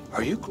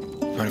 are you...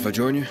 Mind if I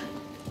join you?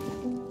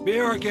 Be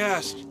our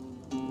guest.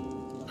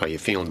 How you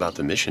feeling about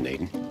the mission,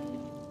 Aiden?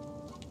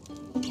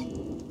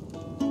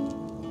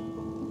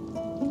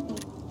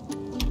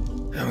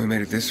 Well, we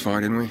made it this far,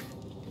 didn't we?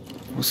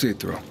 We'll see it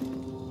through.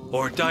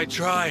 Or die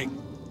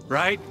trying,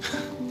 right?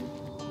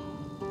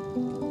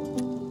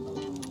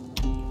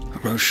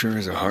 Rose sure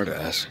is a hard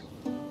ass.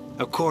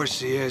 Of course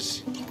he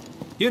is.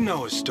 You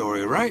know his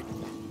story, right?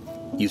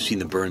 You've seen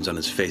the burns on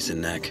his face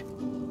and neck.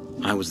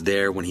 I was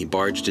there when he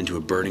barged into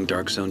a burning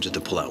dark zone just to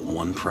pull out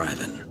one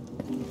private.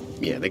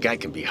 Yeah, the guy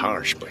can be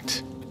harsh,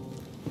 but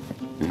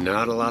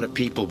not a lot of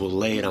people will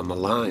lay it on the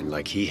line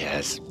like he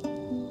has.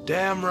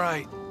 Damn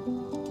right.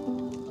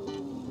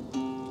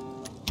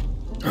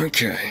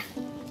 Okay.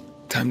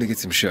 Time to get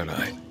some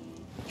shut-eye.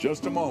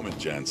 Just a moment,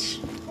 gents.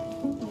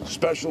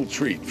 Special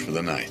treat for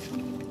the night.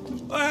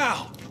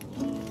 Wow!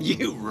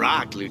 You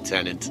rock,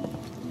 Lieutenant.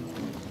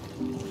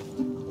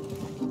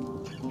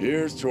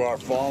 Here's to our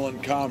fallen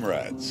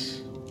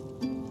comrades.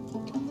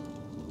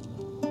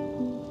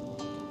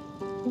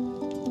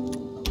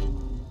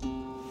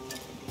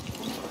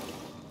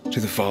 To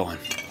the fallen.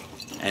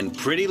 And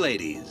pretty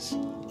ladies.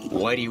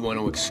 Why do you want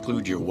to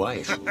exclude your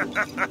wife?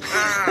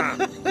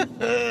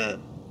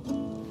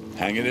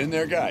 Hang it in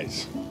there,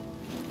 guys.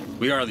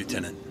 We are,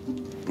 Lieutenant.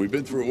 We've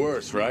been through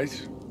worse,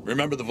 right?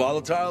 Remember the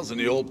volatiles in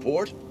the old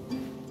port?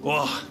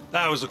 Well,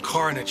 that was a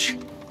carnage.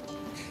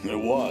 It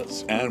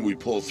was, and we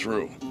pulled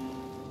through.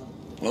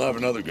 We'll have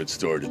another good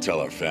story to tell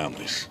our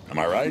families. Am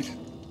I right?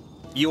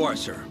 You are,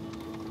 sir.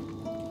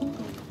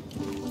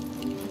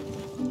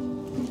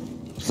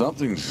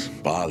 Something's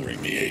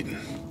bothering me,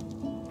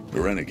 Aiden.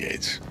 The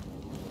renegades.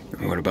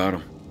 What about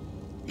them?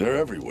 They're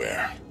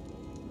everywhere.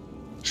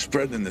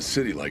 Spreading in the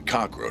city like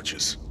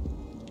cockroaches.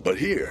 But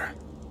here,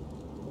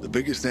 the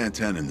biggest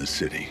antenna in the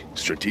city,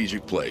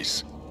 strategic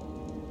place,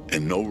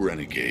 and no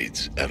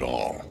renegades at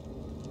all.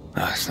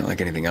 It's not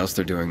like anything else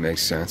they're doing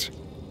makes sense.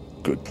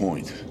 Good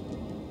point.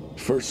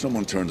 First,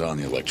 someone turned on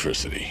the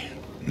electricity.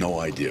 No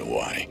idea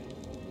why.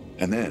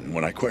 And then,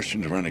 when I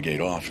questioned a renegade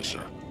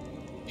officer,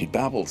 He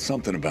babbled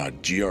something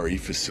about GRE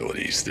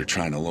facilities they're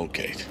trying to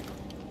locate.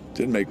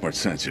 Didn't make much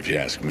sense if you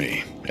ask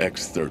me.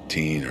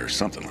 X-13 or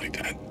something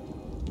like that.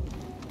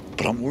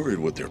 But I'm worried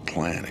what they're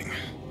planning.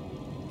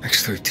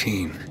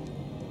 X-13.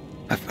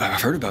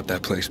 I've heard about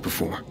that place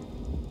before.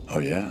 Oh,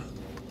 yeah?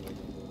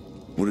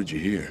 What did you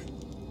hear?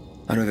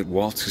 I know that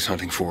Waltz is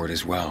hunting for it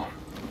as well.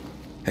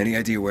 Any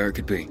idea where it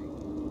could be?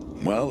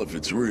 Well, if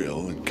it's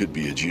real, it could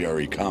be a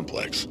GRE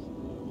complex.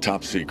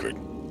 Top secret.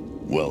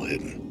 Well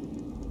hidden.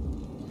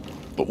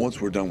 But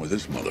once we're done with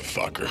this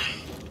motherfucker,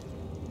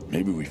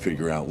 maybe we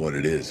figure out what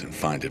it is and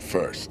find it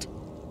first.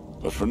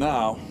 But for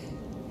now,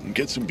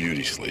 get some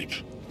beauty sleep.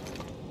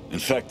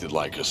 Infected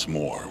like us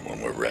more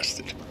when we're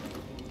rested.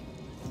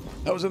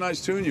 That was a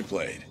nice tune you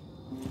played.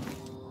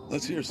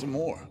 Let's hear some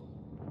more.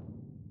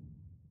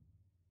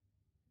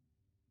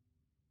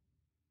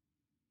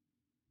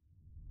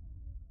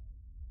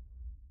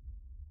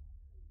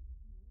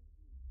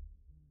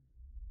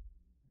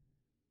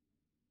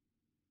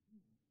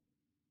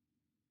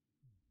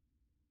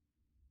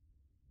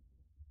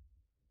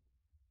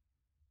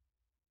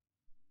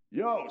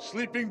 Yo,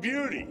 Sleeping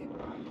Beauty!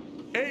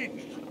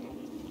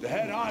 Aiden! The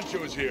head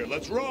honcho's here,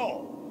 let's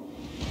roll!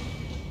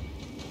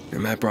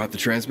 And Matt brought the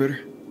transmitter?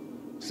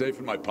 Safe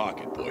in my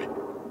pocket, boy.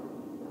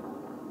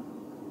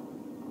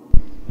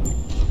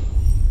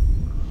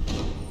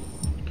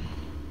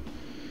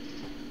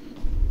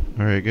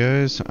 Alright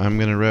guys, I'm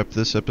gonna wrap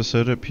this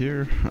episode up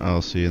here.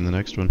 I'll see you in the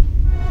next one.